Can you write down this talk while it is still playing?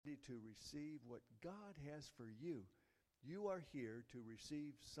to receive what God has for you. You are here to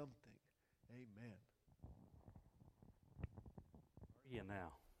receive something. Amen. Are you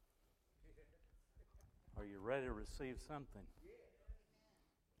now? Are you ready to receive something?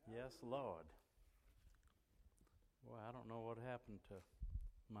 Yes, Lord. Well, I don't know what happened to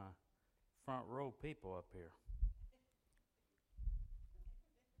my front row people up here.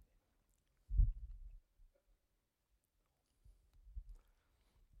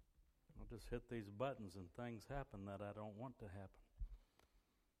 I'll just hit these buttons and things happen that I don't want to happen.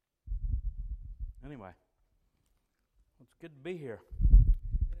 Anyway, it's good to be here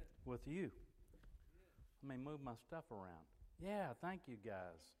with you. Let me move my stuff around. Yeah, thank you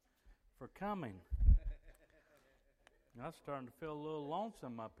guys for coming. I'm starting to feel a little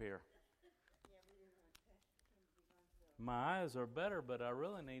lonesome up here. My eyes are better, but I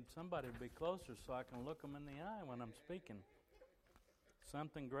really need somebody to be closer so I can look them in the eye when I'm speaking.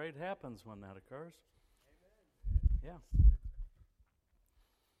 Something great happens when that occurs. Yeah.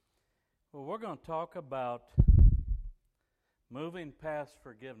 Well, we're going to talk about moving past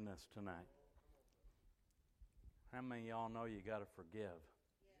forgiveness tonight. How many of y'all know you got to forgive?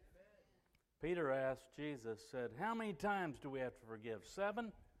 Peter asked Jesus, said, how many times do we have to forgive?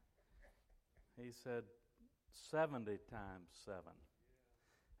 7? He said, 70 times 7.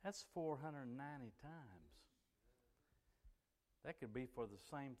 That's 490 times. That could be for the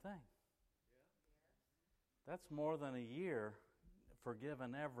same thing. That's more than a year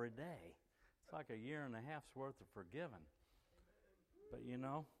forgiven every day. It's like a year and a half's worth of forgiven. But you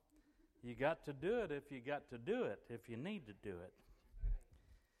know, you got to do it if you got to do it, if you need to do it.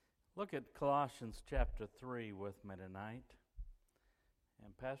 Look at Colossians chapter 3 with me tonight.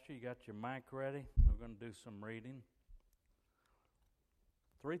 And Pastor, you got your mic ready? We're going to do some reading.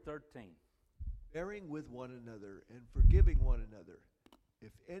 3:13. Bearing with one another and forgiving one another,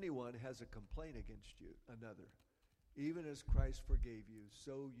 if anyone has a complaint against you, another, even as Christ forgave you,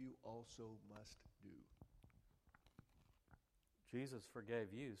 so you also must do. Jesus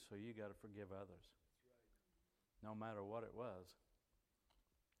forgave you, so you got to forgive others. No matter what it was.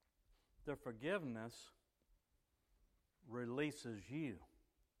 The forgiveness releases you.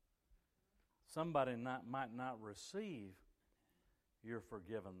 Somebody might not receive you're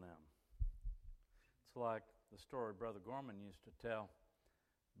forgiving them. It's like the story Brother Gorman used to tell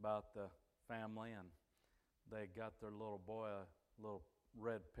about the family, and they got their little boy a little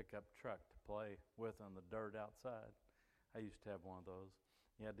red pickup truck to play with in the dirt outside. I used to have one of those.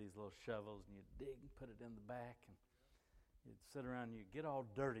 You had these little shovels, and you'd dig and put it in the back, and you'd sit around and you'd get all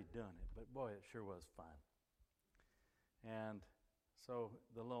dirty doing it. But boy, it sure was fun. And so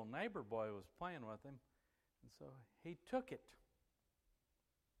the little neighbor boy was playing with him, and so he took it.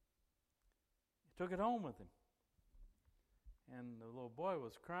 He took it home with him. And the little boy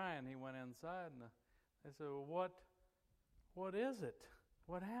was crying. He went inside, and they said, well, what is it?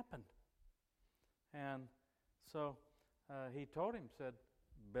 What happened? And so he told him, said,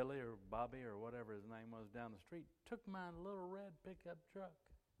 Billy or Bobby or whatever his name was down the street took my little red pickup truck.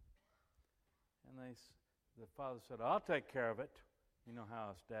 And the father said, I'll take care of it. You know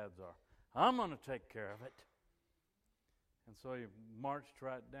how us dads are. I'm going to take care of it. And so he marched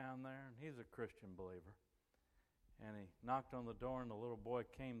right down there, and he's a Christian believer. And he knocked on the door, and the little boy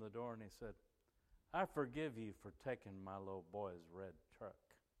came to the door, and he said, I forgive you for taking my little boy's red truck.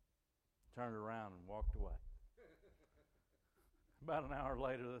 Turned around and walked away. About an hour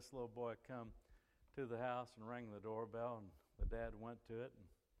later, this little boy come to the house and rang the doorbell, and the dad went to it. And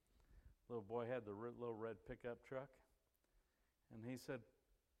the little boy had the little red pickup truck. And he said,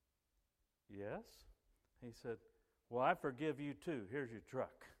 yes? He said, well, I forgive you too. Here's your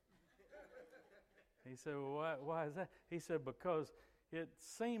truck. He said, well, why is that? He said, because it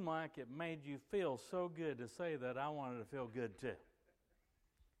seemed like it made you feel so good to say that. I wanted to feel good too.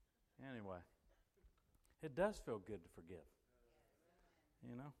 Anyway, it does feel good to forgive.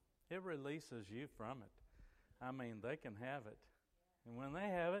 You know, it releases you from it. I mean, they can have it. And when they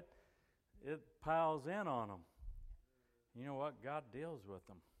have it, it piles in on them. You know what? God deals with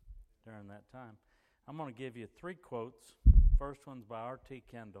them during that time. I'm going to give you 3 quotes. First one's by R.T.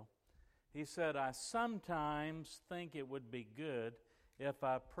 Kendall. He said, I sometimes think it would be good if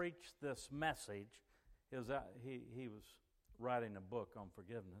I preached this message. He was writing a book on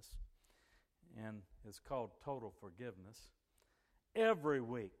forgiveness, and it's called Total Forgiveness, every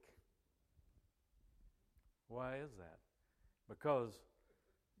week. Why is that? Because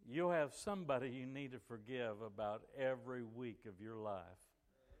you'll have somebody you need to forgive about every week of your life.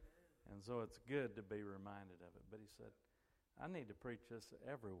 And so it's good to be reminded of it. But he said, I need to preach this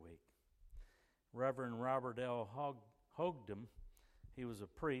every week. Reverend Robert L. Hogdom he was a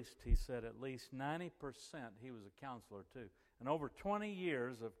priest. He said at least 90%, he was a counselor too. And over 20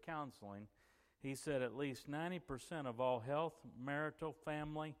 years of counseling, he said at least 90% of all health, marital,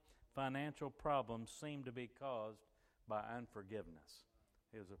 family, financial problems seem to be caused by unforgiveness.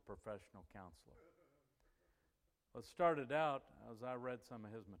 He was a professional counselor. Well, it started out, as I read some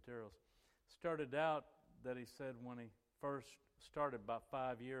of his materials, started out that he said when he first started about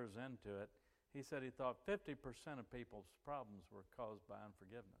 5 years into it, he said he thought 50% of people's problems were caused by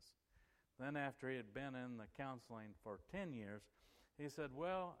unforgiveness. Then after he had been in the counseling for 10 years, he said,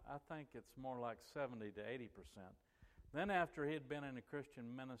 well, I think it's more like 70 to 80%. Then after he had been in a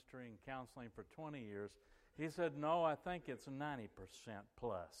Christian ministry and counseling for 20 years, he said, no, I think it's 90%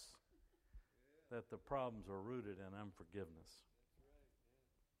 plus that the problems are rooted in unforgiveness.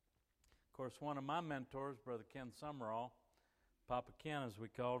 Of course, one of my mentors, Brother Ken Summerall, Papa Ken as we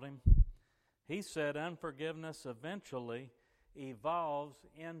called him, he said unforgiveness eventually evolves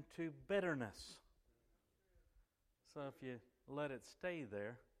into bitterness. So if you let it stay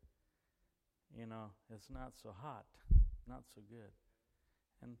there, it's not so hot, not so good.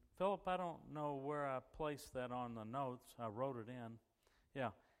 And Philip, I don't know where I placed that on the notes. I wrote it in. Yeah.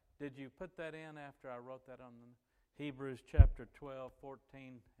 Did you put that in after I wrote that on the Hebrews chapter 12,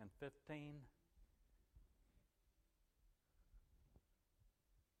 14, and 15?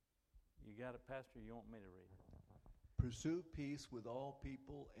 You got it, Pastor? You want me to read it? Pursue peace with all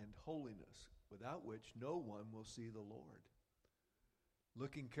people and holiness, without which no one will see the Lord.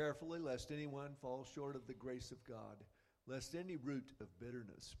 Looking carefully lest anyone fall short of the grace of God, lest any root of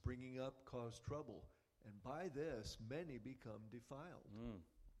bitterness springing up cause trouble, and by this many become defiled.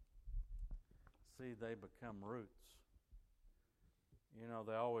 See, they become roots.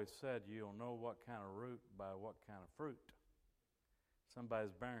 They always said you'll know what kind of root by what kind of fruit.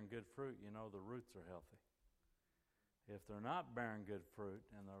 Somebody's bearing good fruit, the roots are healthy. If they're not bearing good fruit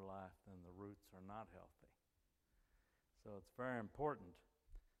in their life, then the roots are not healthy. So it's very important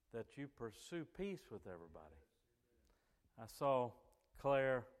that you pursue peace with everybody. I saw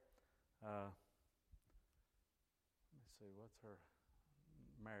Claire, let me see, what's her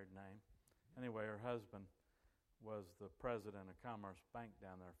married name? Anyway, her husband was the president of Commerce Bank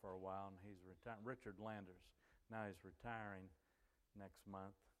down there for a while, and he's retired. Richard Landers. Now he's retiring next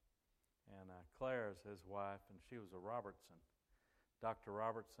month. And Claire is his wife, and she was a Robertson. Dr.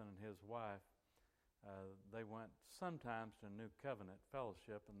 Robertson and his wife, they went sometimes to New Covenant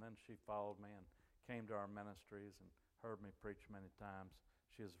Fellowship, and then she followed me and came to our ministries and heard me preach many times.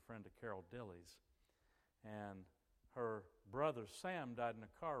 She is a friend of Carol Dilley's. And her brother Sam died in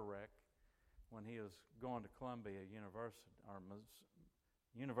a car wreck when he was going to Columbia University, or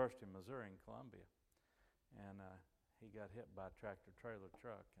University of Missouri in Columbia. And he got hit by a tractor-trailer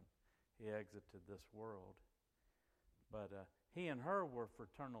truck, and he exited this world. But he and her were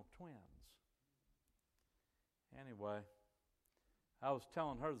fraternal twins. Anyway, I was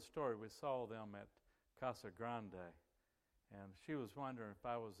telling her the story. We saw them at Casa Grande, and she was wondering if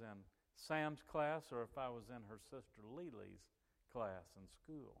I was in Sam's class or if I was in her sister Lily's class in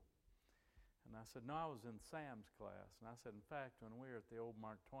school. And I said, no, I was in Sam's class. And I said, in fact, when we were at the old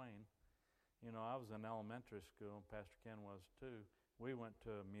Mark Twain, I was in elementary school, and Pastor Ken was too. We went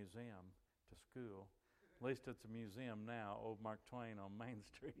to a museum to school. At least it's a museum now, old Mark Twain on Main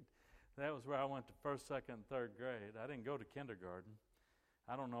Street. That was where I went to first, second, and third grade. I didn't go to kindergarten.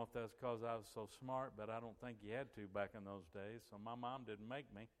 I don't know if that's because I was so smart, but I don't think you had to back in those days, so my mom didn't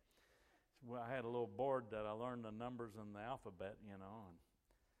make me. Well, I had a little board that I learned the numbers and the alphabet, and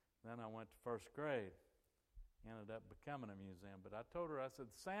then I went to first grade. Ended up becoming a museum. But I told her, I said,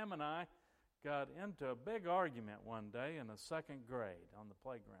 Sam and I got into a big argument one day in the second grade on the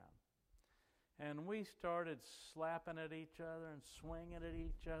playground. And we started slapping at each other and swinging at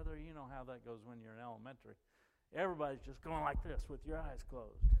each other. You know how that goes when you're in elementary. Everybody's just going like this with your eyes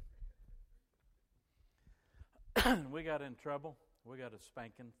closed. We got in trouble. We got a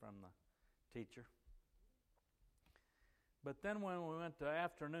spanking from the teacher. But then when we went to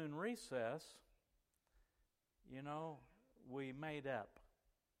afternoon recess, we made up.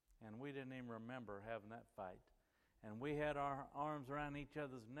 And we didn't even remember having that fight. And we had our arms around each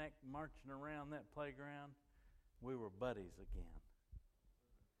other's neck, marching around that playground. We were buddies again.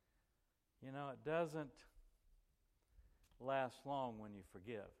 It doesn't last long when you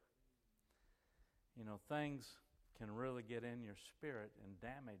forgive. Things can really get in your spirit and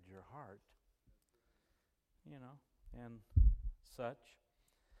damage your heart, and such.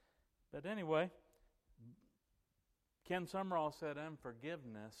 But anyway, Ken Summerall said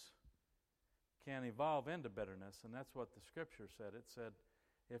unforgiveness can evolve into bitterness, and that's what the Scripture said. It said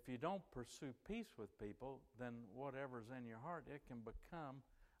if you don't pursue peace with people, then whatever's in your heart, it can become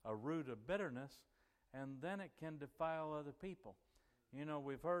a root of bitterness, and then it can defile other people. You know,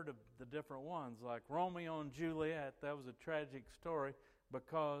 we've heard of the different ones, like Romeo and Juliet. That was a tragic story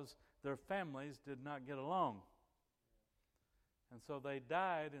because their families did not get along. And so they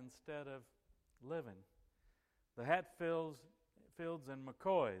died instead of living. The Hatfields and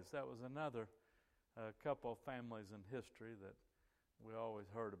McCoys, that was another couple of families in history that we always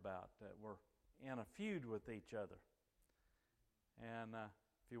heard about that were in a feud with each other. And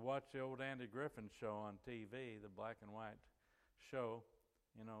if you watch the old Andy Griffin show on TV, the black and white show,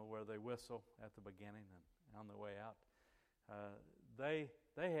 you know, where they whistle at the beginning and on the way out, they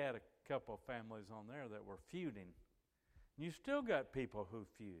had a couple of families on there that were feuding. You still got people who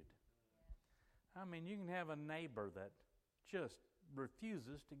feud. I mean, you can have a neighbor that just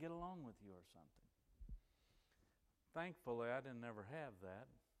refuses to get along with you or something. Thankfully, I didn't ever have that.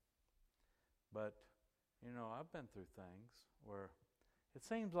 But, you know, I've been through things where it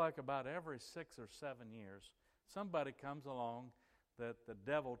seems like about every 6 or 7 years, somebody comes along that the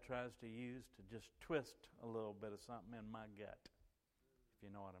devil tries to use to just twist a little bit of something in my gut, if you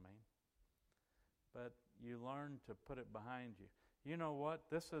know what I mean. But you learn to put it behind you. You know what?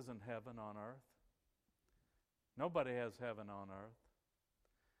 This isn't heaven on earth. Nobody has heaven on earth.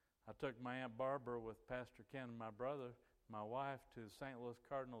 I took my Aunt Barbara with Pastor Ken and my brother, my wife, to the St. Louis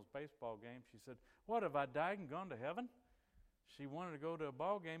Cardinals baseball game. She said, "What, have I died and gone to heaven?" She wanted to go to a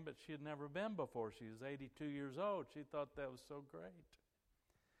ball game, but she had never been before. She was 82 years old. She thought that was so great.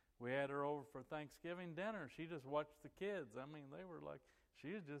 We had her over for Thanksgiving dinner. She just watched the kids. I mean, they were like,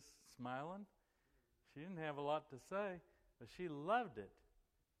 she was just smiling. She didn't have a lot to say, but she loved it.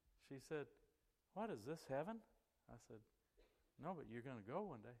 She said, "What, is this heaven?" I said, "No, but you're going to go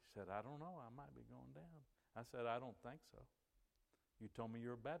one day." She said, "I don't know. I might be going down." I said, "I don't think so. You told me you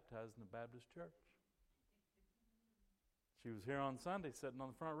were baptized in the Baptist church." She was here on Sunday, sitting on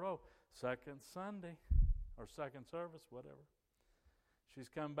the front row. Second Sunday, or second service, whatever. She's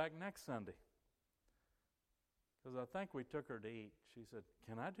coming back next Sunday. Because I think we took her to eat. She said,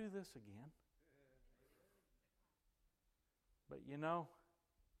 "Can I do this again?" But you know,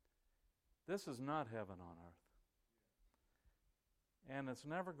 this is not heaven on earth. And it's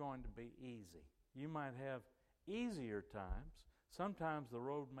never going to be easy. You might have easier times. Sometimes the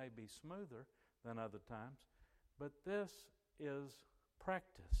road may be smoother than other times. But this is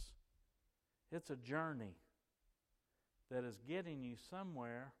practice. It's a journey that is getting you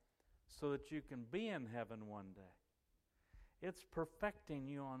somewhere so that you can be in heaven one day. It's perfecting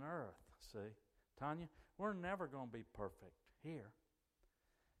you on earth, see. Tanya, we're never going to be perfect here.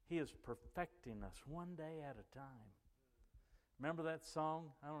 He is perfecting us one day at a time. Remember that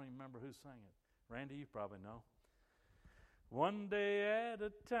song? I don't even remember who sang it. Randy, you probably know. One day at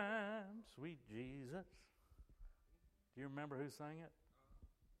a time, sweet Jesus. Do you remember who sang it?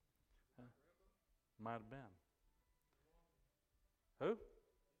 Huh? Might have been. Who?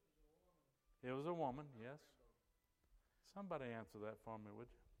 It was a woman, yes. Somebody answer that for me, would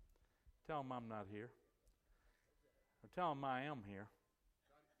you? Tell them I'm not here. Or tell them I am here.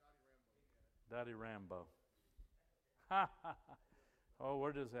 Dottie Rambo. Ha ha ha. Oh,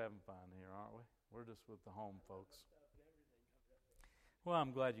 we're just having fun here, aren't we? We're just with the home folks. Well,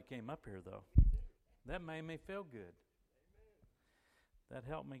 I'm glad you came up here, though. That made me feel good. That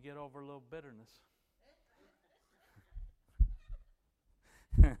helped me get over a little bitterness.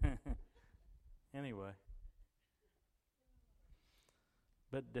 Anyway.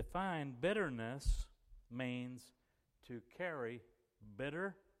 But define bitterness means to carry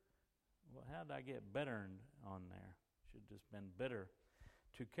bitter. Well, how did I get bitter on there? Should have just been bitter.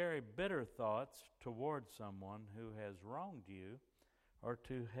 To carry bitter thoughts toward someone who has wronged you, or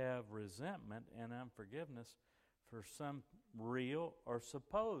to have resentment and unforgiveness for some real or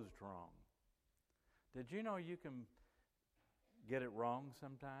supposed wrong. Did you know you can get it wrong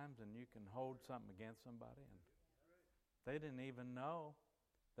sometimes and you can hold something against somebody and they didn't even know?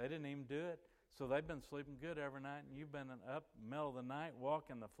 They didn't even do it. So they've been sleeping good every night and you've been up in the middle of the night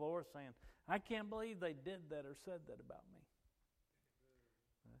walking the floor saying, "I can't believe they did that or said that about me."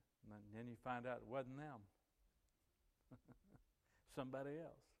 And then you find out it wasn't them. Somebody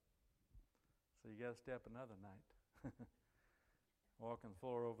else. So you got to stay up another night. Walking the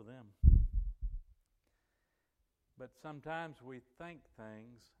floor over them. But sometimes we think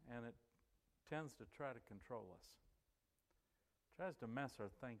things and it tends to try to control us. It tries to mess our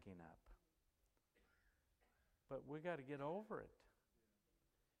thinking up. But we got to get over it.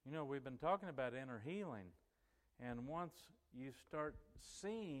 You know, we've been talking about inner healing. And once you start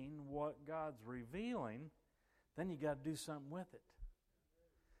seeing what God's revealing, then you got to do something with it.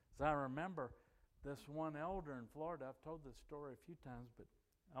 As I remember, this one elder in Florida, I've told this story a few times, but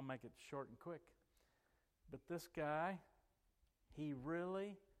I'll make it short and quick. But this guy, he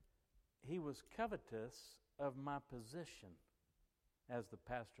was covetous of my position as the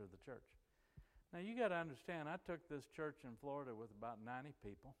pastor of the church. Now, you got to understand, I took this church in Florida with about 90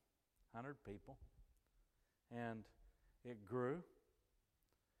 people, 100 people, and it grew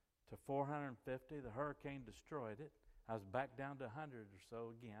to 450. The hurricane destroyed it. I was back down to 100 or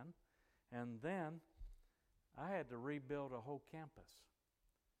so again. And then I had to rebuild a whole campus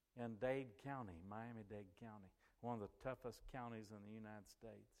in Dade County, Miami-Dade County, one of the toughest counties in the United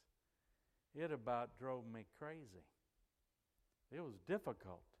States. It about drove me crazy. It was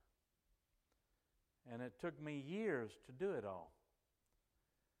difficult. And it took me years to do it all.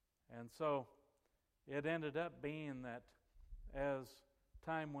 And so it ended up being that as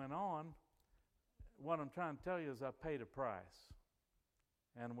time went on, what I'm trying to tell you is I paid a price.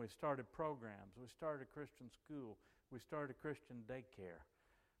 And we started programs. We started a Christian school. We started a Christian daycare.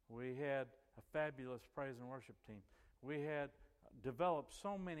 We had a fabulous praise and worship team. We had developed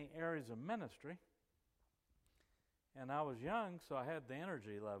so many areas of ministry. And I was young, so I had the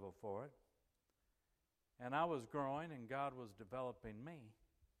energy level for it. And I was growing, and God was developing me.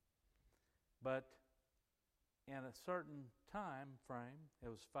 But in a certain time frame, it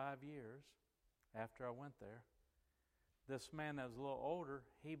was 5 years after I went there, this man that was a little older,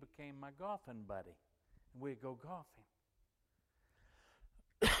 he became my golfing buddy. And we'd go golfing.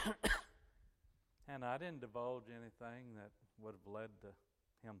 And I didn't divulge anything that would have led to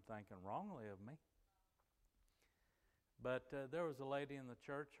him thinking wrongly of me. But there was a lady in the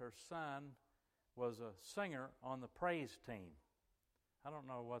church, her son was a singer on the praise team. I don't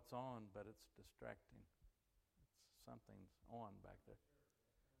know what's on, but it's distracting. Something's on back there.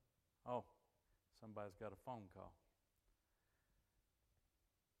 Oh, somebody's got a phone call.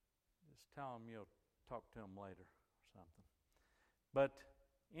 Just tell them you'll talk to them later or something. But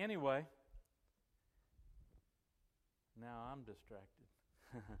anyway, now I'm distracted.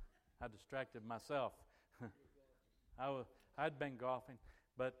 I distracted myself. I'd been golfing,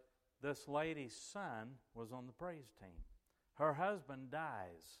 but this lady's son was on the praise team. Her husband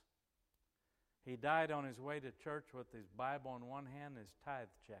dies. He died on his way to church with his Bible in one hand and his tithe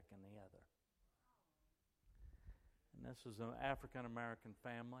check in the other. And this was an African-American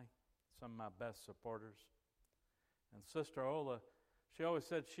family, some of my best supporters. And Sister Ola, she always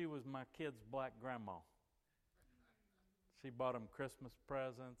said she was my kid's black grandma. She bought them Christmas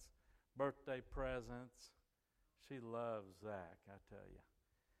presents, birthday presents. She loves Zach, I tell you.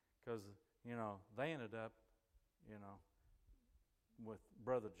 Because, they ended up, with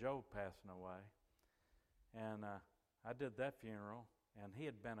Brother Joe passing away. And I did that funeral, and he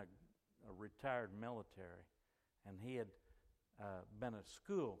had been a retired military, and he had been a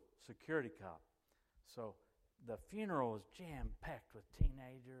school security cop. So the funeral was jam-packed with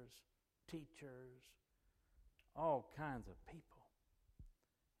teenagers, teachers, all kinds of people.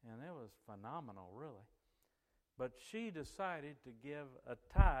 And it was phenomenal, really. But she decided to give a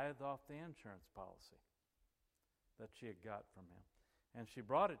tithe off the insurance policy that she had got from him. And she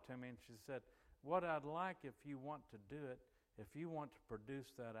brought it to me and she said, what I'd like, if you want to do it, if you want to produce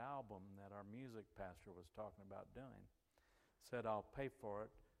that album that our music pastor was talking about doing, said, I'll pay for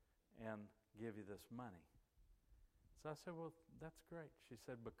it and give you this money. So I said, well, that's great. She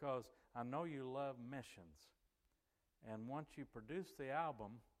said, because I know you love missions. And once you produce the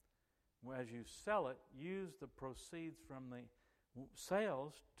album, as you sell it, use the proceeds from the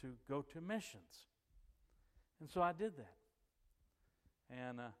sales to go to missions. And so I did that.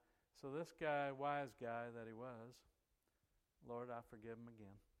 And so this guy, wise guy that he was, Lord, I forgive him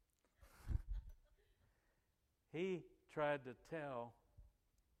again. He tried to tell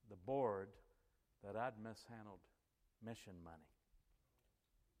the board that I'd mishandled mission money.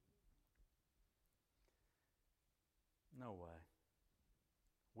 No way.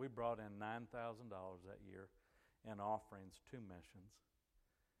 We brought in $9,000 that year in offerings to missions.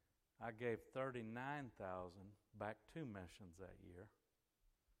 I gave $39,000 back to missions that year.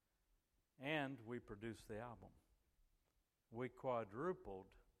 And we produced the album. We quadrupled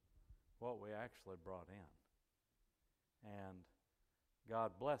what we actually brought in. And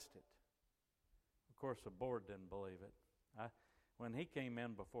God blessed it. Of course, the board didn't believe it. When he came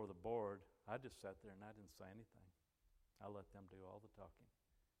in before the board, I just sat there and I didn't say anything. I let them do all the talking.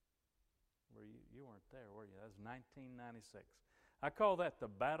 You weren't there, were you? That was 1996. I call that the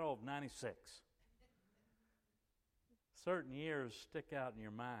Battle of 96. Certain years stick out in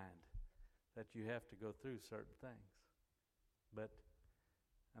your mind that you have to go through certain things.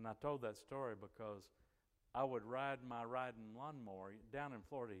 And I told that story because I would ride my riding lawnmower. Down in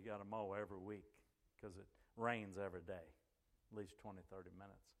Florida, you got to mow every week because it rains every day, at least 20, 30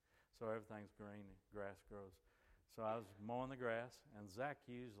 minutes. So everything's green, grass grows. So I was mowing the grass, and Zach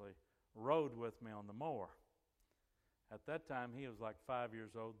usually rode with me on the mower. At that time, he was like 5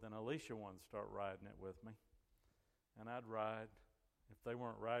 years old. Then Alicia wanted to start riding it with me. And I'd ride. If they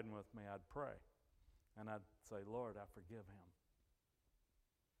weren't riding with me, I'd pray. And I'd say, Lord, I forgive him.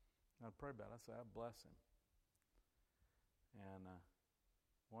 And I'd pray about it. I'd say, I bless him. And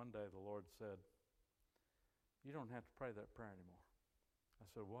one day the Lord said, you don't have to pray that prayer anymore. I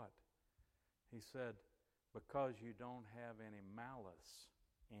said, what? He said, because you don't have any malice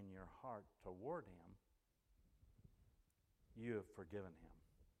in your heart toward him, you have forgiven him.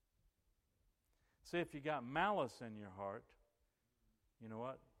 See, if you got malice in your heart, you know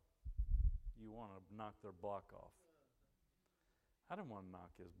what? You want to knock their block off. I didn't want to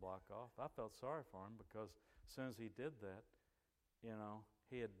knock his block off. I felt sorry for him because as soon as he did that,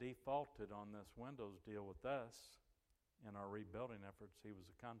 he had defaulted on this windows deal with us in our rebuilding efforts. He was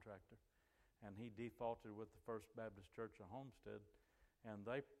a contractor. And he defaulted with the First Baptist Church of Homestead. And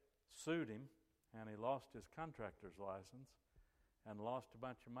they sued him, and he lost his contractor's license and lost a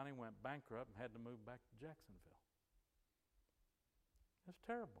bunch of money, went bankrupt, and had to move back to Jacksonville. It's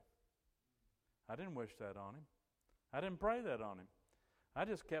terrible. I didn't wish that on him. I didn't pray that on him. I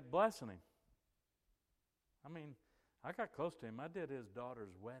just kept blessing him. I mean, I got close to him. I did his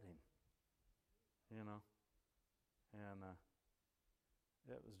daughter's wedding, and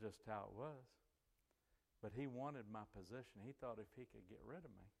it was just how it was. But he wanted my position. He thought if he could get rid of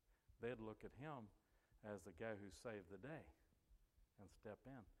me, they'd look at him as the guy who saved the day and step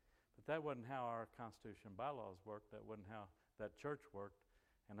in. But that wasn't how our Constitution bylaws worked. That wasn't how that church worked.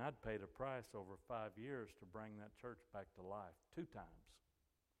 And I'd paid a price over 5 years to bring that church back to life 2 times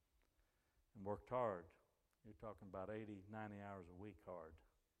and worked hard. You're talking about 80, 90 hours a week hard.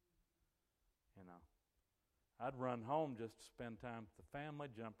 I'd run home just to spend time with the family,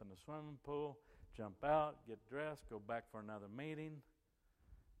 jump in the swimming pool, jump out, get dressed, go back for another meeting.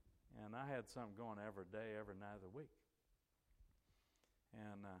 And I had something going every day, every night of the week.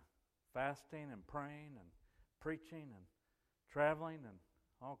 And fasting and praying and preaching and traveling and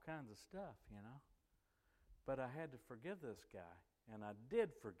all kinds of stuff, But I had to forgive this guy, and I did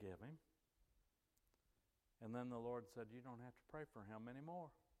forgive him. And then the Lord said, you don't have to pray for him anymore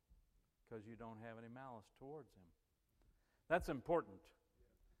because you don't have any malice towards him. That's important.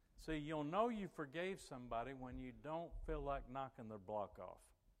 See, you'll know you forgave somebody when you don't feel like knocking their block off.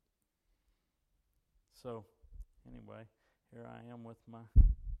 So, anyway, here I am with my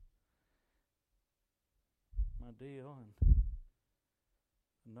deal, and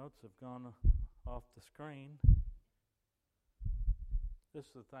the notes have gone off the screen. This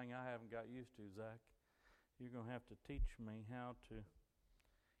is the thing I haven't got used to, Zach. You're going to have to teach me how to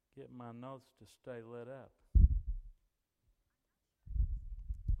get my notes to stay lit up.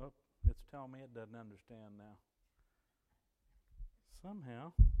 Oh, it's telling me it doesn't understand now.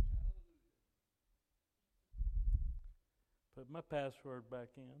 Somehow. Put my password back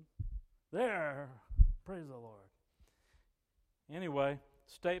in. There! Praise the Lord. Anyway,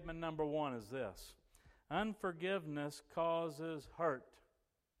 statement number 1 is this. Unforgiveness causes hurt.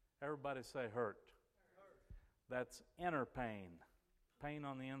 Everybody say hurt. That's inner pain. Pain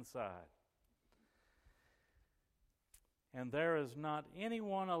on the inside. And there is not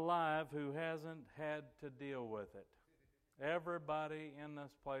anyone alive who hasn't had to deal with it. Everybody in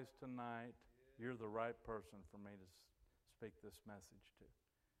this place tonight, you're the right person for me to speak this message to.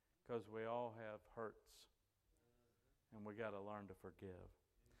 Because we all have hurts. And we got to learn to forgive.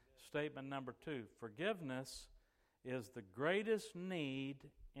 Statement number 2. Forgiveness is the greatest need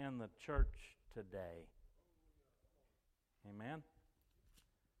in the church today. Amen?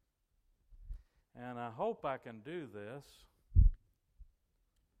 And I hope I can do this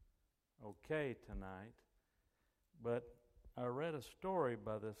okay tonight. But I read a story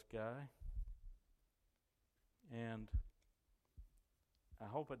by this guy, and I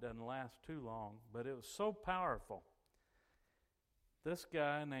hope it doesn't last too long, but it was so powerful. This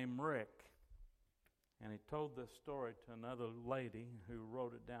guy named Rick, and he told this story to another lady who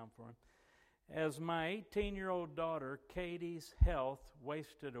wrote it down for him. As my 18-year-old daughter, Katie's health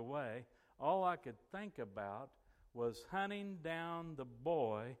wasted away, all I could think about was hunting down the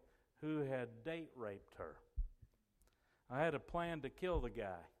boy who had date raped her. I had a plan to kill the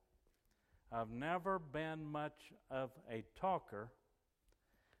guy. I've never been much of a talker.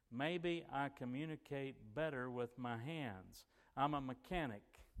 Maybe I communicate better with my hands. I'm a mechanic.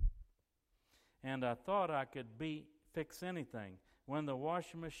 And I thought I could fix anything. When the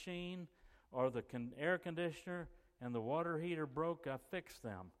washing machine or the air conditioner and the water heater broke, I fixed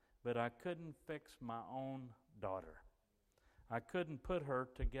them. But I couldn't fix my own daughter. I couldn't put her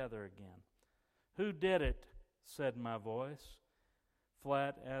together again. Who did it? Said my voice,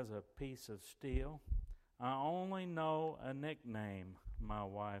 flat as a piece of steel. I only know a nickname, my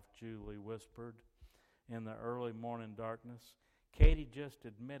wife Julie whispered in the early morning darkness. Katie just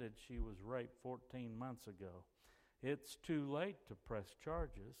admitted she was raped 14 months ago. It's too late to press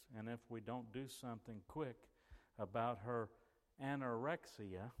charges, and if we don't do something quick about her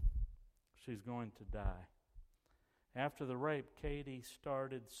anorexia, she's going to die. After the rape, Katie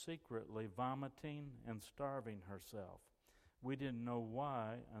started secretly vomiting and starving herself. We didn't know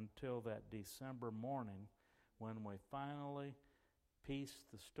why until that December morning when we finally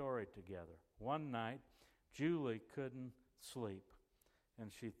pieced the story together. One night, Julie couldn't sleep,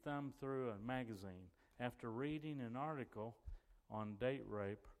 and she thumbed through a magazine. After reading an article on date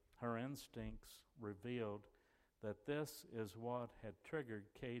rape, her instincts revealed that this is what had triggered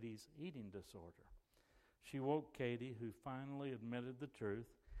Katie's eating disorder. She woke Katie, who finally admitted the truth.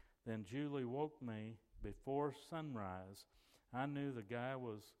 Then Julie woke me before sunrise. I knew the guy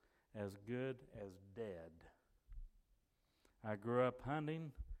was as good as dead. I grew up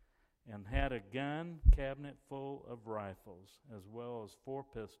hunting and had a gun cabinet full of rifles, as well as 4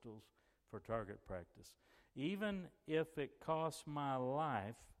 pistols for target practice. Even if it cost my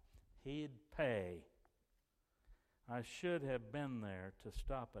life, he'd pay. I should have been there to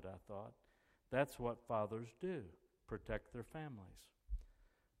stop it, I thought. That's what fathers do, protect their families.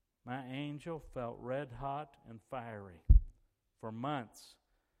 My angel felt red hot and fiery. For months,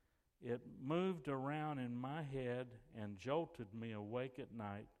 it moved around in my head and jolted me awake at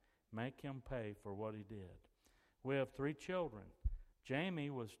night. Make him pay for what he did. We have 3 children. Jamie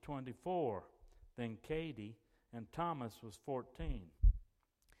was 24, then Katie, and Thomas was 14.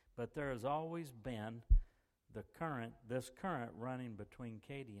 But there has always been this current running between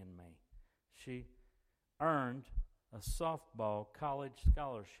Katie and me. She earned a softball college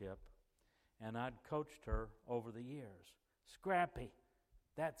scholarship, and I'd coached her over the years. Scrappy,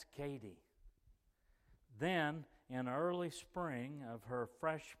 that's Katie. Then, in early spring of her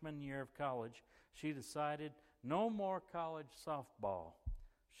freshman year of college, she decided no more college softball.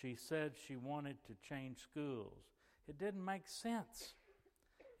 She said she wanted to change schools. It didn't make sense.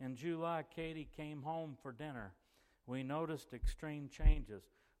 In July, Katie came home for dinner. We noticed extreme changes.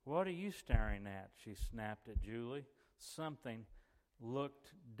 What are you staring at? She snapped at Julie. Something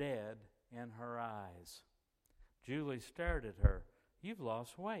looked dead in her eyes. Julie stared at her. You've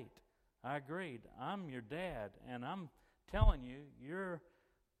lost weight. I agreed. I'm your dad, and I'm telling you, you're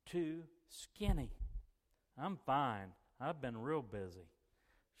too skinny. I'm fine. I've been real busy.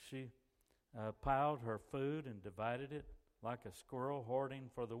 She piled her food and divided it like a squirrel hoarding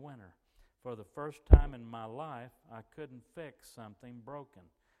for the winter. For the first time in my life, I couldn't fix something broken.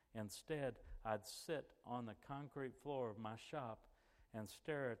 Instead, I'd sit on the concrete floor of my shop and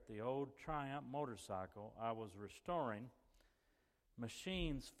stare at the old Triumph motorcycle I was restoring.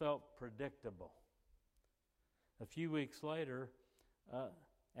 Machines felt predictable. A few weeks later,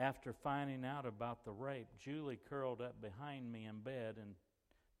 after finding out about the rape, Julie curled up behind me in bed and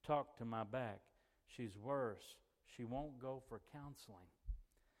talked to my back. She's worse. She won't go for counseling.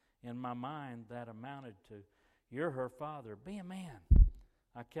 In my mind, that amounted to, you're her father. Be a man.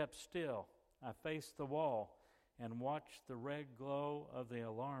 I kept still. I faced the wall and watched the red glow of the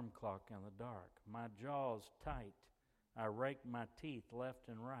alarm clock in the dark. My jaws tight. I raked my teeth left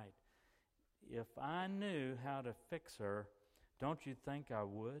and right. If I knew how to fix her, don't you think I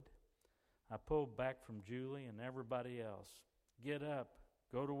would? I pulled back from Julie and everybody else. Get up.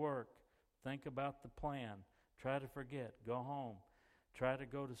 Go to work. Think about the plan. Try to forget. Go home. Try to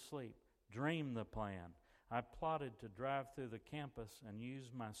go to sleep. Dream the plan. I plotted to drive through the campus and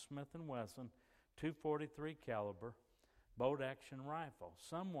use my Smith & Wesson .243 caliber bolt-action rifle.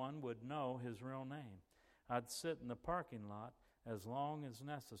 Someone would know his real name. I'd sit in the parking lot as long as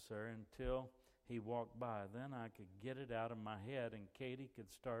necessary until he walked by. Then I could get it out of my head and Katie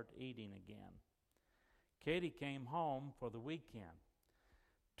could start eating again. Katie came home for the weekend,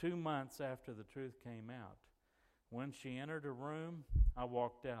 2 months after the truth came out. When she entered a room, I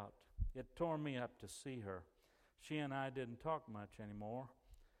walked out. It tore me up to see her. She and I didn't talk much anymore.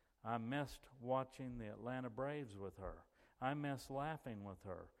 I missed watching the Atlanta Braves with her. I missed laughing with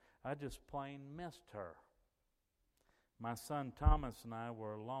her. I just plain missed her. My son Thomas and I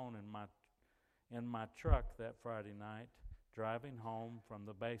were alone in my truck that Friday night, driving home from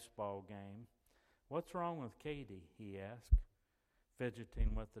the baseball game. What's wrong with Katie? He asked,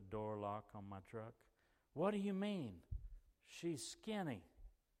 fidgeting with the door lock on my truck. What do you mean? She's skinny.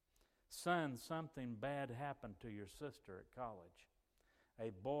 "Son, something bad happened to your sister at college. A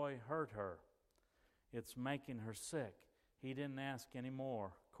boy hurt her. It's making her sick." He didn't ask any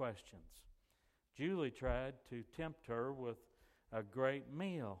more questions. Julie tried to tempt her with a great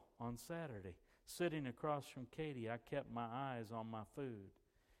meal on Saturday. Sitting across from Katie, I kept my eyes on my food.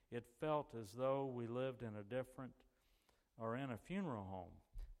 It felt as though we lived in a funeral home.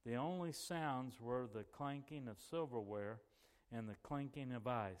 The only sounds were the clanking of silverware and the clinking of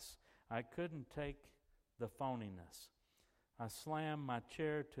ice. I couldn't take the phoniness. I slammed my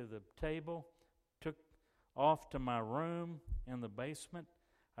chair to the table, took off to my room in the basement.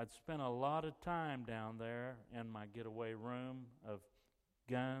 I'd spent a lot of time down there in my getaway room of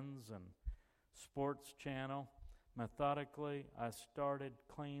guns and sports channel. Methodically, I started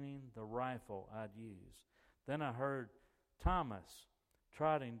cleaning the rifle I'd used. Then I heard Thomas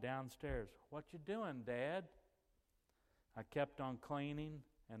trotting downstairs. "What you doing, Dad?" I kept on cleaning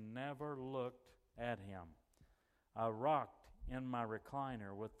and never looked at him. I rocked in my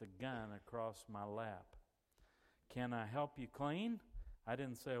recliner with the gun across my lap. "Can I help you clean?" I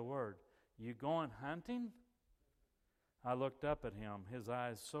didn't say a word. "You going hunting?" I looked up at him, his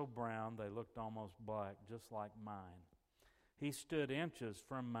eyes so brown they looked almost black, just like mine. He stood inches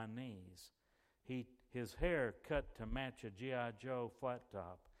from my knees. His hair cut to match a G.I. Joe flat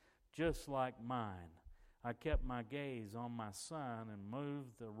top, just like mine. I kept my gaze on my son and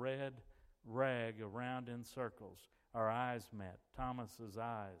moved the red rag around in circles. Our eyes met. Thomas's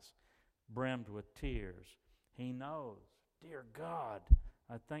eyes brimmed with tears. He knows. Dear God,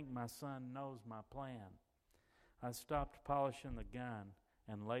 I think my son knows my plan. I stopped polishing the gun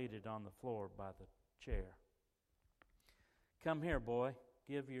and laid it on the floor by the chair. "Come here, boy.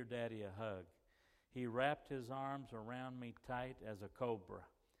 Give your daddy a hug." He wrapped his arms around me tight as a cobra.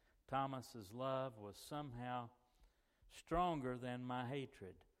 Thomas's love was somehow stronger than my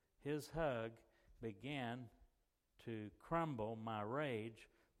hatred. His hug began to crumble my rage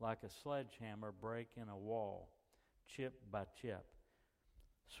like a sledgehammer breaking a wall, chip by chip.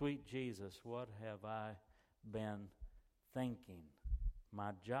 Sweet Jesus, what have I been thinking?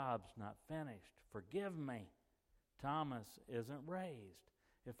 My job's not finished. Forgive me. Thomas isn't raised.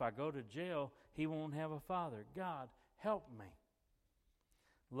 If I go to jail, he won't have a father. God, help me.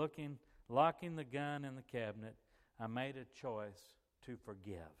 Locking the gun in the cabinet, I made a choice to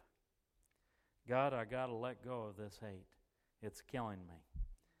forgive. God, I got to let go of this hate. It's killing me.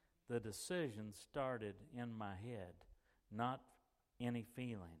 The decision started in my head, not any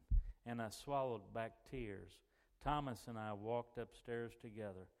feeling, and I swallowed back tears. Thomas and I walked upstairs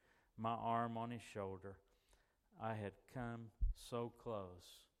together, my arm on his shoulder. I had come so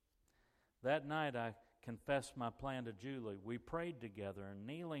close. That night I confessed my plan to Julie. We prayed together, and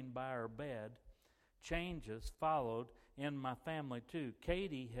kneeling by her bed, changes followed in my family too.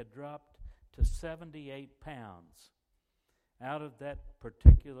 Katie had dropped to 78 pounds. Out of the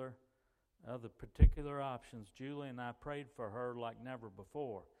particular options, Julie and I prayed for her like never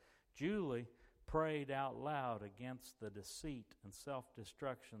before. Julie prayed out loud against the deceit and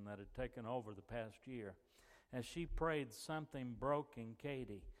self-destruction that had taken over the past year. As she prayed, something broke in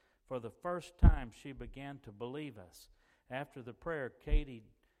Katie. For the first time, she began to believe us. After the prayer, Katie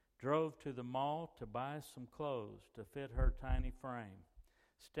drove to the mall to buy some clothes to fit her tiny frame.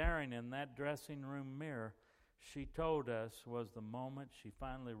 Staring in that dressing room mirror, she told us was the moment she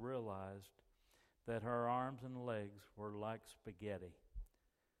finally realized that her arms and legs were like spaghetti.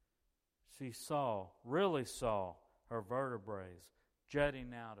 She really saw her vertebrae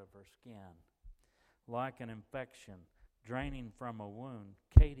jutting out of her skin. Like an infection draining from a wound,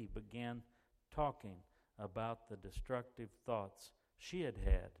 Katie began talking about the destructive thoughts she had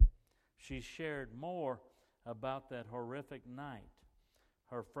had. She shared more about that horrific night,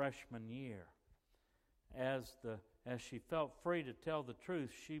 her freshman year. As she felt free to tell the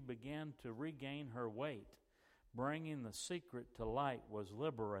truth, she began to regain her weight. Bringing the secret to light was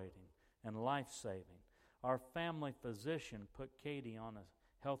liberating and life-saving. Our family physician put Katie on a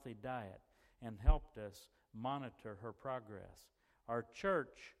healthy diet and helped us monitor her progress. Our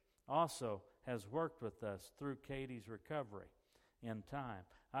church also has worked with us through Katie's recovery in time.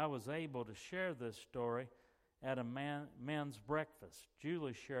 I was able to share this story at a men's breakfast.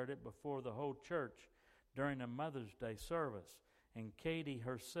 Julie shared it before the whole church during a Mother's Day service, and Katie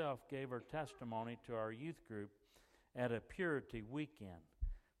herself gave her testimony to our youth group at a Purity weekend.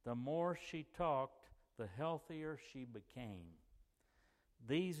 The more she talked, the healthier she became.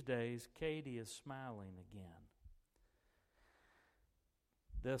 These days, Katie is smiling again.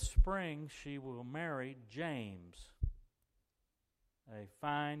 This spring, she will marry James, a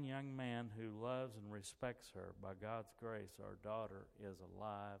fine young man who loves and respects her. By God's grace, our daughter is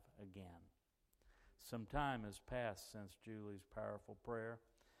alive again. Some time has passed since Julie's powerful prayer,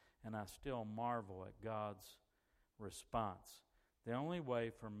 and I still marvel at God's response. The only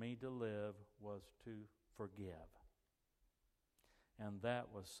way for me to live was to forgive. And that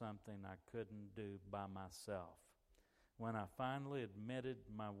was something I couldn't do by myself. When I finally admitted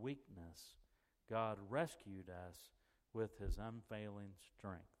my weakness, God rescued us with His unfailing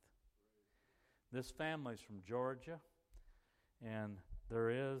strength. This family's from Georgia, and there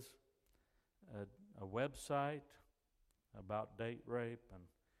is a website about date rape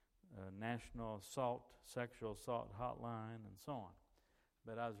and national assault, sexual assault hotline, and so on.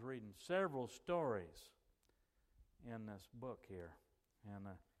 But I was reading several stories in this book here, and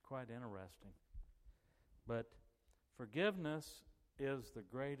quite interesting. But forgiveness is the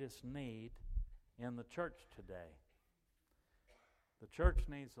greatest need in the church today. The church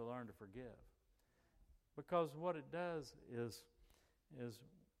needs to learn to forgive, because what it does is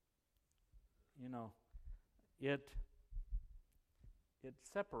it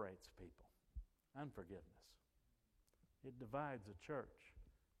separates people. Unforgiveness. It divides a church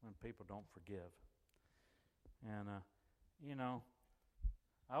when people don't forgive. And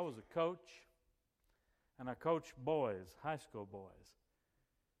I was a coach, and I coached boys, high school boys.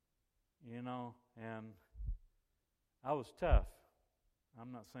 And I was tough.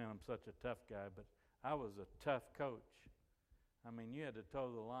 I'm not saying I'm such a tough guy, but I was a tough coach. I mean, you had to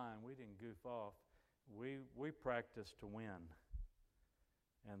toe the line. We didn't goof off. We practiced to win.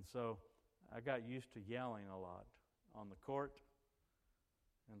 And so I got used to yelling a lot on the court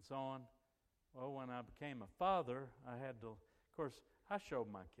and so on. Well, when I became a father, I had to, of course, I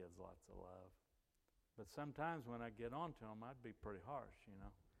showed my kids lots of love. But sometimes when I get on to them, I'd be pretty harsh,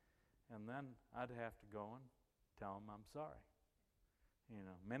 And then I'd have to go and tell them I'm sorry.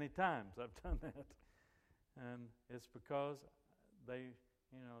 Many times I've done that. And it's because they,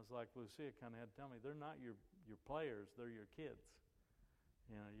 it's like Lucia kind of had to tell me, they're not your players, they're your kids.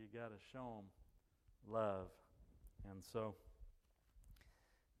 You got to show them love. And so,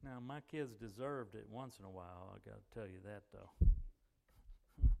 now my kids deserved it once in a while, I got to tell you that though.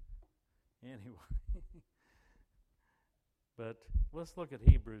 Anyway. But let's look at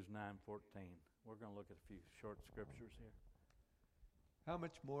Hebrews 9:14. We're going to look at a few short scriptures here. How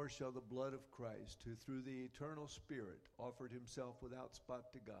much more shall the blood of Christ, who through the eternal Spirit offered himself without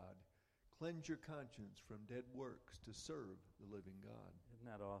spot to God, cleanse your conscience from dead works to serve the living God? Isn't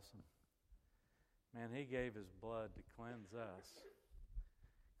that awesome? Man, He gave His blood to cleanse us,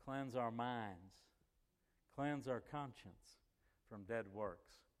 cleanse our minds, cleanse our conscience from dead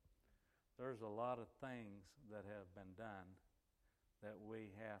works. There's a lot of things that have been done that we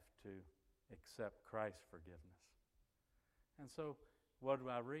have to accept Christ's forgiveness. And so, what do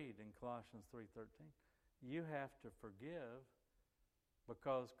I read in Colossians 3:13? You have to forgive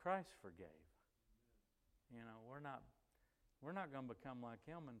because Christ forgave. We're not going to become like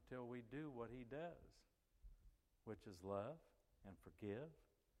Him until we do what He does, which is love and forgive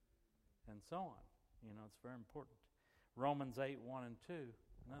and so on. It's very important. Romans 8:1 and 2,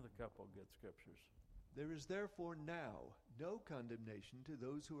 another couple of good scriptures. There is therefore now no condemnation to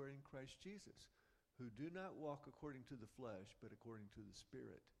those who are in Christ Jesus, who do not walk according to the flesh, but according to the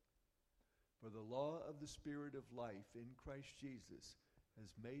Spirit. For the law of the Spirit of life in Christ Jesus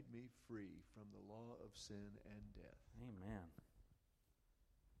has made me free from the law of sin and death. Amen.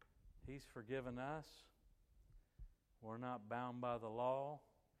 He's forgiven us. We're not bound by the law.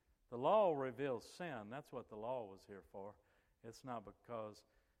 The law reveals sin. That's what the law was here for. It's not because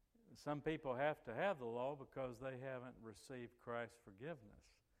some people have to have the law because they haven't received Christ's forgiveness.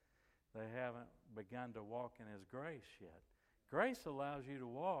 They haven't begun to walk in His grace yet. Grace allows you to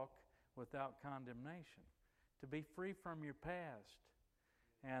walk without condemnation, to be free from your past.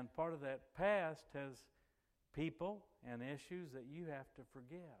 And part of that past has people and issues that you have to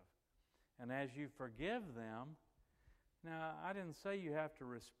forgive. And as you forgive them, now I didn't say you have to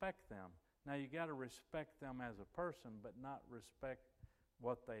respect them. Now you got to respect them as a person, but not respect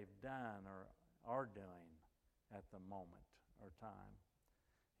what they've done or are doing at the moment or time.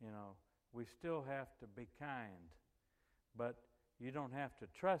 We still have to be kind, but you don't have to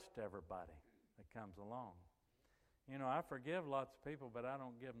trust everybody that comes along. I forgive lots of people, but I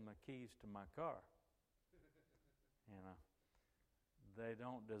don't give them the keys to my car. They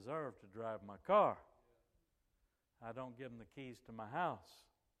don't deserve to drive my car. I don't give them the keys to my house.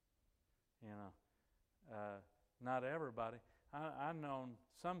 Not everybody. I've known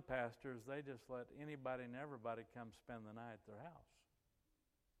some pastors, they just let anybody and everybody come spend the night at their house.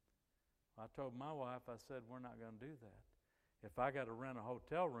 I told my wife, I said, we're not going to do that. If I got to rent a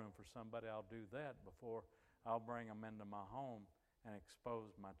hotel room for somebody, I'll do that before I'll bring them into my home and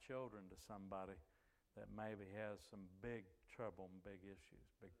expose my children to somebody that maybe has some big trouble and big issues,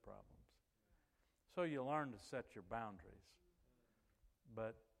 big problems. So you learn to set your boundaries.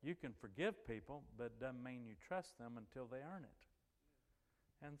 But you can forgive people, but it doesn't mean you trust them until they earn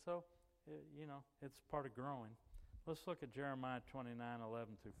it. And so, it's part of growing. Let's look at Jeremiah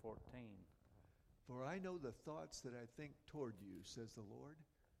 29:11 through 14. For I know the thoughts that I think toward you, says the Lord,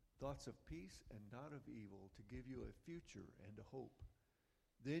 thoughts of peace and not of evil, to give you a future and a hope.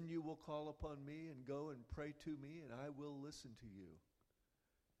 Then you will call upon me and go and pray to me, and I will listen to you.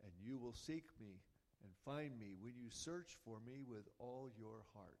 And you will seek me and find me when you search for me with all your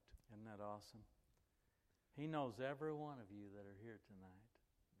heart. Isn't that awesome? He knows every one of you that are here tonight.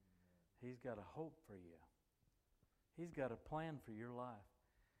 He's got a hope for you. He's got a plan for your life.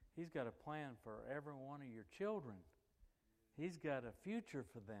 He's got a plan for every one of your children. He's got a future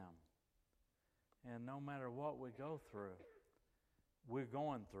for them. And no matter what we go through, we're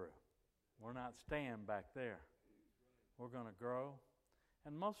going through. We're not staying back there. We're going to grow.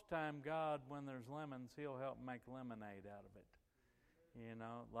 And most time, God, when there's lemons, He'll help make lemonade out of it.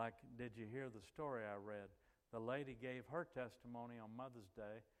 Like, did you hear the story I read? The lady gave her testimony on Mother's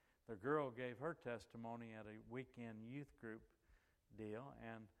Day. The girl gave her testimony at a weekend youth group deal,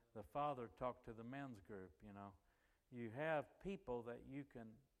 and the father talked to the men's group. You have people that you can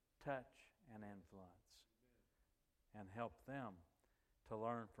touch and influence and help them to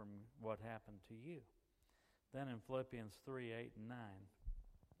learn from what happened to you. Then in Philippians 3:8 and 9.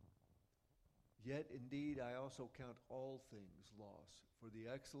 Yet indeed I also count all things loss for the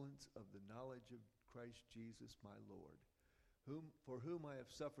excellence of the knowledge of Christ Jesus my Lord, for whom I have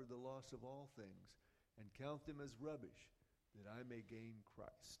suffered the loss of all things, and count them as rubbish, that I may gain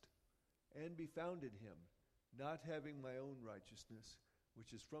Christ, and be found in Him, not having my own righteousness,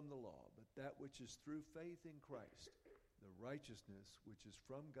 which is from the law, but that which is through faith in Christ, the righteousness which is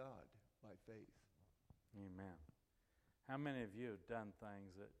from God by faith. Amen. How many of you have done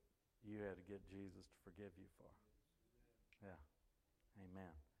things that you had to get Jesus to forgive you for? Yeah.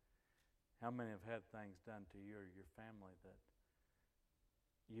 Amen. How many have had things done to you or your family that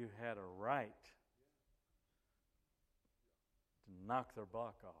you had a right to knock their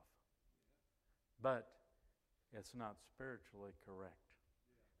block off? But it's not spiritually correct.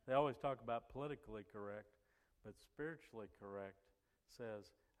 They always talk about politically correct, but spiritually correct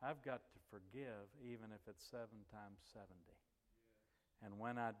says, I've got to forgive even if it's 7 times 70. And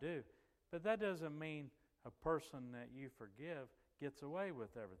when I do, but that doesn't mean a person that you forgive gets away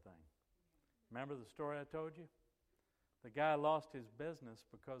with everything. Remember the story I told you? The guy lost his business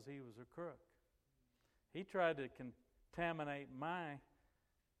because he was a crook. He tried to contaminate my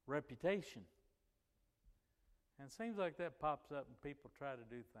reputation. And it seems like that pops up and people try to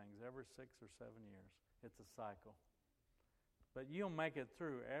do things every 6 or 7 years. It's a cycle. But you'll make it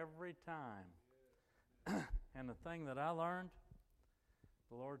through every time. And the thing that I learned,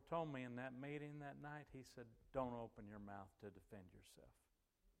 the Lord told me in that meeting that night, He said, don't open your mouth to defend yourself.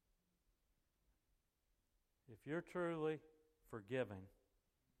 If you're truly forgiving,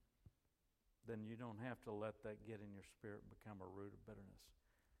 then you don't have to let that get in your spirit and become a root of bitterness.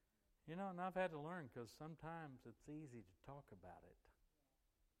 And I've had to learn, because sometimes it's easy to talk about it.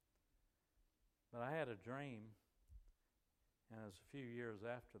 But I had a dream, and it was a few years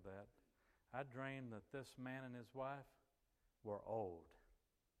after that. I dreamed that this man and his wife were old.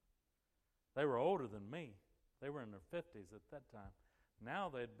 They were older than me. They were in their 50s at that time. Now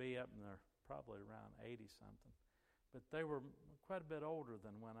they'd be up in their probably around 80-something. But they were quite a bit older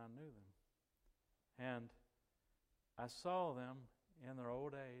than when I knew them. And I saw them in their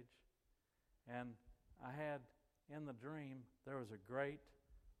old age, and I had, in the dream, there was a great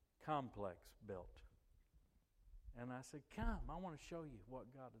complex built. And I said, come, I want to show you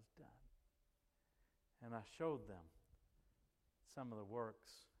what God has done. And I showed them some of the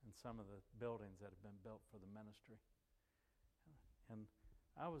works and some of the buildings that have been built for the ministry. And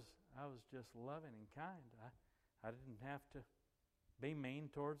I was just loving and kind. I didn't have to be mean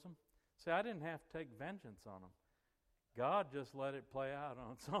towards them. See, I didn't have to take vengeance on them. God just let it play out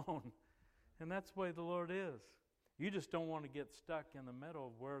on its own. And that's the way the Lord is. You just don't want to get stuck in the middle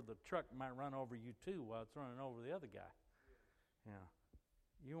of where the truck might run over you too while it's running over the other guy. Yeah.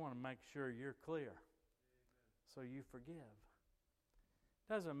 You want to make sure you're clear. So you forgive.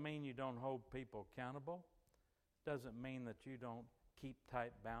 Doesn't mean you don't hold people accountable. Doesn't mean that you don't keep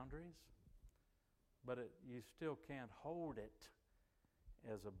tight boundaries. But you still can't hold it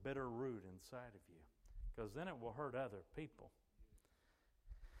as a bitter root inside of you, because then it will hurt other people.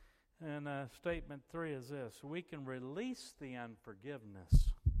 And statement 3 is this: we can release the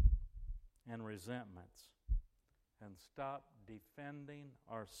unforgiveness and resentments and stop defending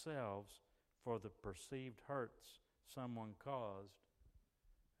ourselves for the perceived hurts someone caused,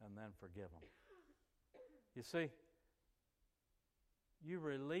 and then forgive them. You see, you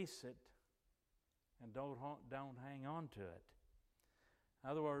release it and don't hang on to it. In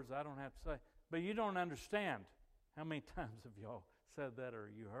other words, I don't have to say, but you don't understand. How many times have y'all said that or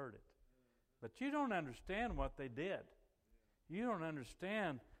you heard it? But you don't understand what they did. You don't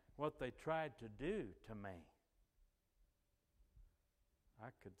understand what they tried to do to me. I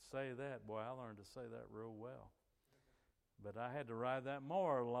could say that. Boy, I learned to say that real well. But I had to ride that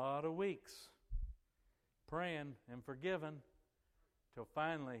more a lot of weeks, praying and forgiving, till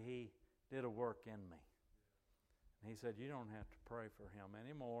finally he did a work in me. And he said, you don't have to pray for him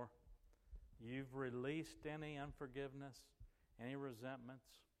anymore. You've released any unforgiveness, any resentments.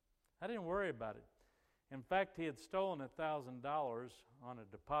 I didn't worry about it. In fact, he had stolen $1,000 on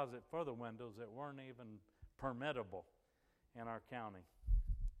a deposit for the windows that weren't even permittable in our county.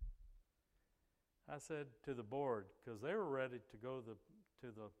 I said to the board, because they were ready to go to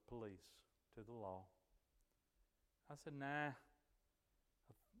the police, to the law. I said, nah,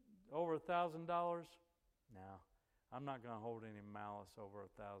 over $1,000? No, I'm not going to hold any malice over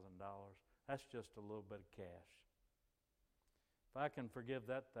 $1,000. That's just a little bit of cash. If I can forgive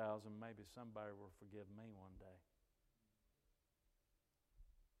that $1,000, maybe somebody will forgive me one day.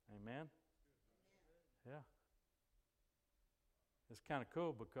 Amen? Yeah. It's kind of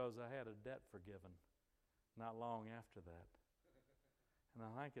cool because I had a debt forgiven not long after that. And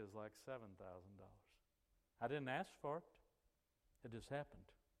I think it was like $7,000. I didn't ask for it. It just happened.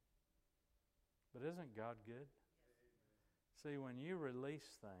 But isn't God good? See, when you release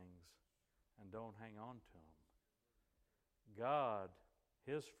things and don't hang on to them, God,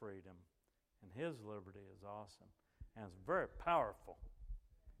 His freedom, and His liberty is awesome. And it's very powerful.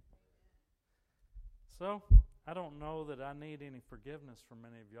 So, I don't know that I need any forgiveness from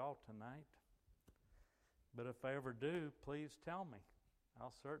any of y'all tonight. But if I ever do, please tell me.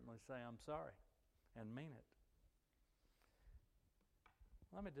 I'll certainly say I'm sorry and mean it.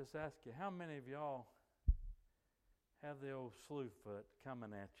 Let me just ask you, how many of y'all have the old slewfoot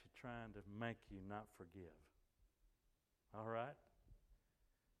coming at you trying to make you not forgive? All right?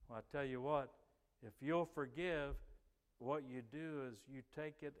 Well, I tell you what, if you'll forgive, what you do is you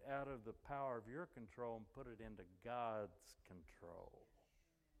take it out of the power of your control and put it into God's control.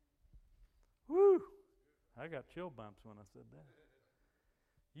 Woo! I got chill bumps when I said that.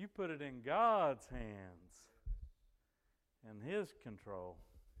 You put it in God's hands and His control,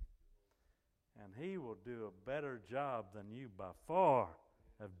 and He will do a better job than you by far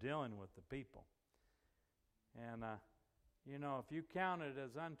of dealing with the people. And, if you count it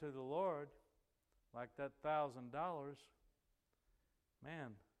as unto the Lord, like that $1,000,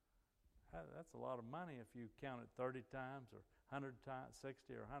 man, that's a lot of money if you count it 30 times or 100 times,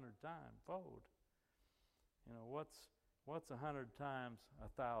 60 or 100 times fold. What's 100 times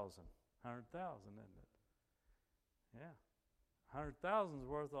 1,000? 100,000, isn't it? Yeah. 100,000 is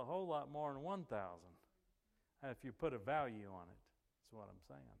worth a whole lot more than 1,000 if you put a value on it. That's what I'm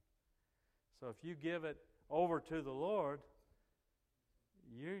saying. So if you give it over to the Lord,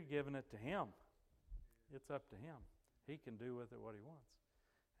 you're giving it to Him. It's up to Him. He can do with it what He wants.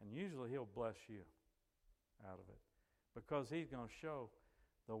 And usually He'll bless you out of it, because He's going to show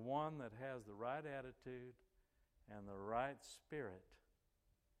the one that has the right attitude and the right spirit,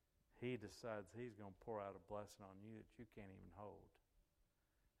 He decides He's going to pour out a blessing on you that you can't even hold.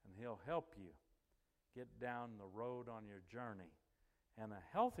 And He'll help you get down the road on your journey in a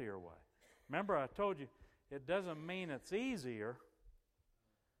healthier way. Remember, I told you, it doesn't mean it's easier,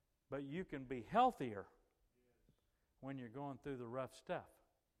 but you can be healthier when you're going through the rough stuff,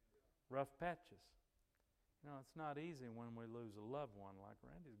 rough patches. It's not easy when we lose a loved one, like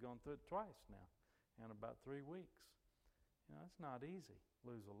Randy's gone through it twice now in about 3 weeks. It's not easy,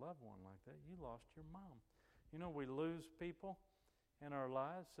 lose a loved one like that. You lost your mom. We lose people in our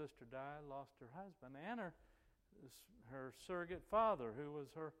lives. Sister died, lost her husband, and her surrogate father, who was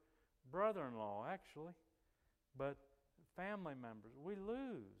her brother-in-law, actually. But family members, we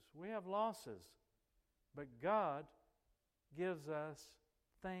lose. We have losses. But God gives us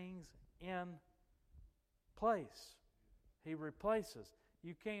things in place. He replaces.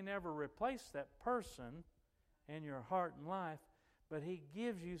 You can't ever replace that person in your heart and life, but He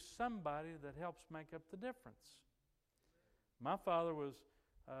gives you somebody that helps make up the difference. My father was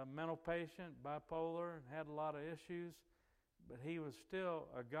a mental patient, bipolar, and had a lot of issues, but he was still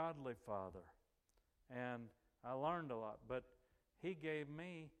a godly father. And I learned a lot, but he gave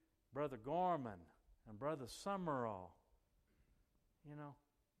me Brother Gorman and Brother Summerall. You know,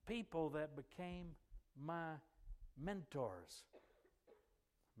 people that became my mentors.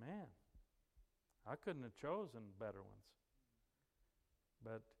 Man, I couldn't have chosen better ones.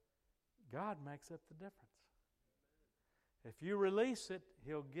 But God makes up the difference. If you release it,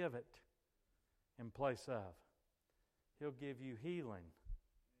 He'll give it in place of. He'll give you healing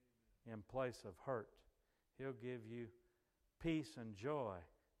in place of hurt. He'll give you peace and joy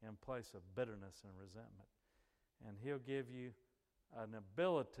in place of bitterness and resentment. And He'll give you an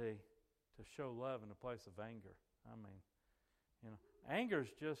ability to show love in the place of anger. I mean, you know, anger is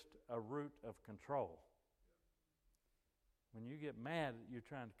just a root of control. When you get mad, you're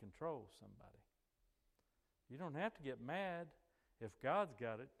trying to control somebody. You don't have to get mad if God's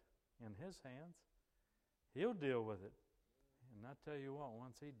got it in His hands. He'll deal with it. And I tell you what,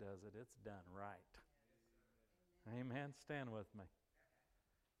 once He does it, it's done right. Amen. Stand with me.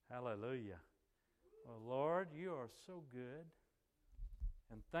 Hallelujah. Well, Lord, You are so good.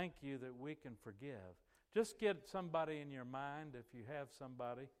 And thank You that we can forgive. Just get somebody in your mind, if you have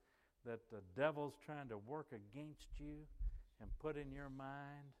somebody that the devil's trying to work against you and put in your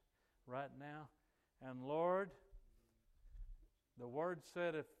mind right now. And Lord, the Word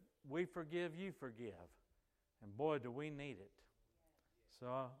said if we forgive, You forgive. And boy, do we need it.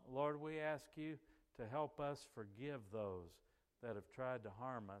 So, Lord, we ask You to help us forgive those that have tried to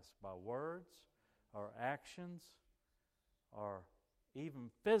harm us by words or actions or even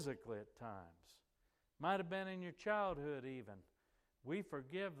physically at times. Might have been in your childhood even. We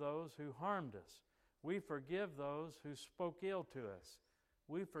forgive those who harmed us. We forgive those who spoke ill to us.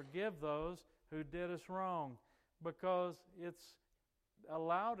 We forgive those who did us wrong because it's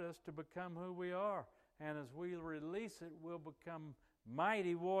allowed us to become who we are. And as we release it, we'll become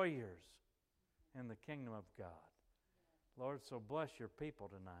mighty warriors in the kingdom of God. Lord, so bless Your people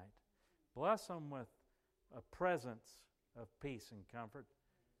tonight. Bless them with a presence of peace and comfort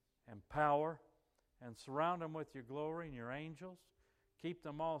and power, and surround them with Your glory and Your angels. Keep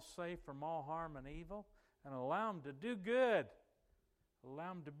them all safe from all harm and evil, and allow them to do good. Allow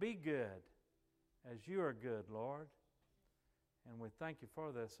them to be good as You are good, Lord. And we thank You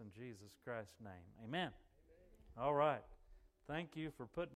for this in Jesus Christ's name. Amen. All right. Thank you for putting